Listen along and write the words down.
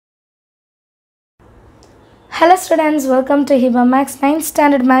Hello students, welcome to Hiba Max 9th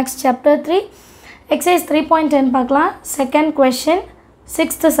Standard Max Chapter 3 Exercise 3.10 பார்க்கலாம். Second question,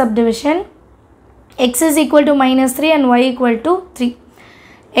 6th subdivision. X is equal to minus 3 and y equal to 3.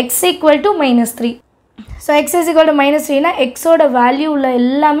 X equal to minus 3. So x is equal to minus 3 na x ஓட value உள்ள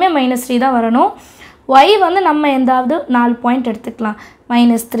எல்லாமே minus 3 தான் வரணும். y வந்து நம்ம எந்தாவது 4 point எடுத்துக்கலாம்.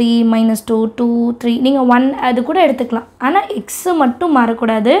 minus 3, minus 2, 2, 3 நீங்கள் 1 அது கூட எடுத்துக்கலாம். ஆனால் x மட்டும்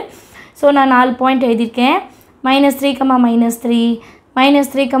மாறக்கூடாது. ஸோ நான் 4 பாயிண்ட் எழுதியிருக்கேன். minus 3, minus 3, minus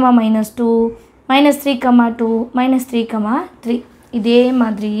 3, minus 2, minus 3, 2, minus 3, 3. இதே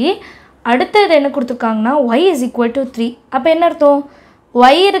மாதிரி அடுத்தது என்ன கொடுத்துருக்காங்கன்னா y is equal to 3. அப்போ என்ன அர்த்தம்?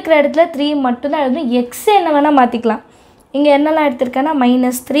 y இருக்கிற இடத்துல 3 மட்டும்தான் எழுதணும். x என்ன வேணால் மாற்றிக்கலாம். இங்கே என்னெல்லாம் எடுத்திருக்கேன்னா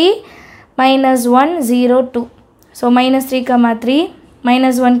minus 3, minus 1, 0, 2. So minus 3, 3,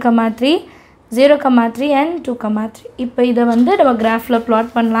 minus 1, 3, 0, 3 and 2, 3. இப்போ இதை வந்து நம்ம கிராஃபில்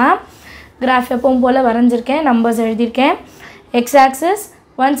ப்ளாட் பண்ணலாம். கிராஃப் எப்பவும் போல் வரைஞ்சிருக்கேன், நம்பர்ஸ் எழுதியிருக்கேன். X access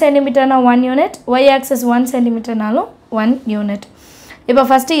 1 சென்டிமீட்டர்னா 1 unit, Y access 1 சென்டிமீட்டர்னாலும் 1 unit. இப்போ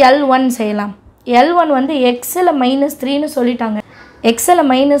ஃபஸ்ட்டு L1 செய்யலாம். L1 வந்து எக்ஸில் மைனஸ் 3ன்னு சொல்லிட்டாங்க. எக்ஸில்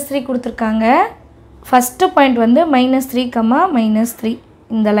மைனஸ் 3 கொடுத்துருக்காங்க. ஃபஸ்ட்டு பாயிண்ட் வந்து minus 3, minus 3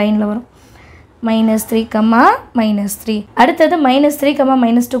 இந்த லைனில் வரும். minus 3, minus 3. அடுத்தது minus 3,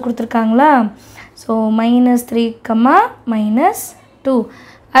 minus 2 கொடுத்துருக்காங்களா? So minus 3, minus 2.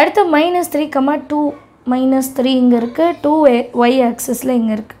 அடுத்து minus 3, 2, minus 3 இங்கே இருக்குது, 2 y ஆக்சஸில்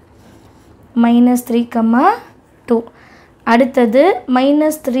இங்கே இருக்குது. minus 3, 2. அடுத்தது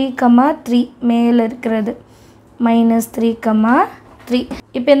minus 3, 3 மேலே இருக்கிறது. minus 3, 3.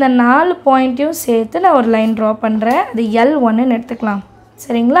 இப்போ இந்த 4 பாயிண்ட்டையும் சேர்த்து நான் ஒரு லைன் ட்ரா பண்ணுறேன். அது L1ன்னு எடுத்துக்கலாம்.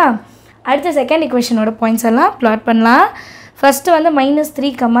 சரிங்களா? அடுத்த செகண்ட் இக்குவேஷனோட பாயிண்ட்ஸ் எல்லாம் ப்ளாட் பண்ணலாம். ஃபஸ்ட்டு வந்து minus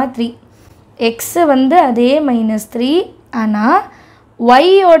 3, 3. எக்ஸு வந்து அதே minus 3, ஆனால்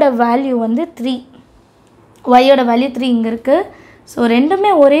ஒய்யோட வேல்யூ வந்து 3. ஒய்யோட வேல்யூ 3 இங்கே இருக்குது. ஸோ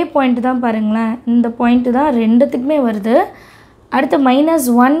ரெண்டுமே ஒரே பாயிண்ட்டு தான் பாருங்களேன். இந்த பாயிண்ட்டு தான் ரெண்டுத்துக்குமே வருது. அடுத்து minus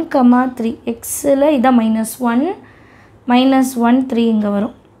 1, 3. எக்ஸில் இதான் minus 1, minus 1, 3 இங்கே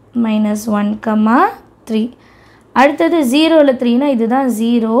வரும். minus 1, 3. அடுத்தது 0ல் 3னா இதுதான்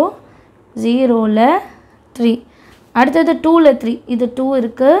 0, 0ல் 3. அடுத்தது 2ல் 3, இது 2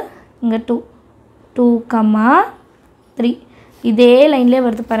 இருக்குது, இங்கே 2, 2, 3. இதே லைன்லேயே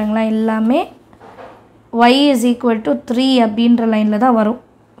வருது பாருங்களா. எல்லாமே y is equal to 3 அப்படின்ற லைனில் தான் வரும்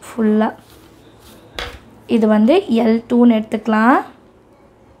ஃபுல்லாக. இது வந்து L2ன்னு எடுத்துக்கலாம்.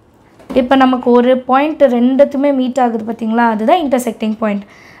 இப்போ நமக்கு ஒரு பாயிண்ட் ரெண்டுத்துமே மீட் ஆகுது பார்த்தீங்களா, அதுதான் இன்டர்செக்டிங் பாயிண்ட்.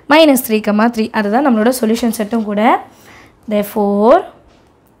 minus 3, 3 அதுதான் நம்மளோட சொல்யூஷன் செட்டும் கூட. therefore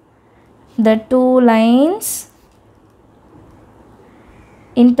the two lines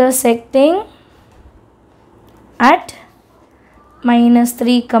intersecting at minus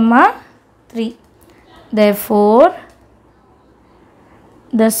 3, 3. Therefore,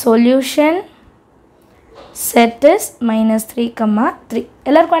 the solution set is minus 3, 3.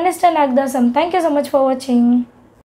 எல்லாருக்கும் understand ஆகுதா? Thank you so much for watching.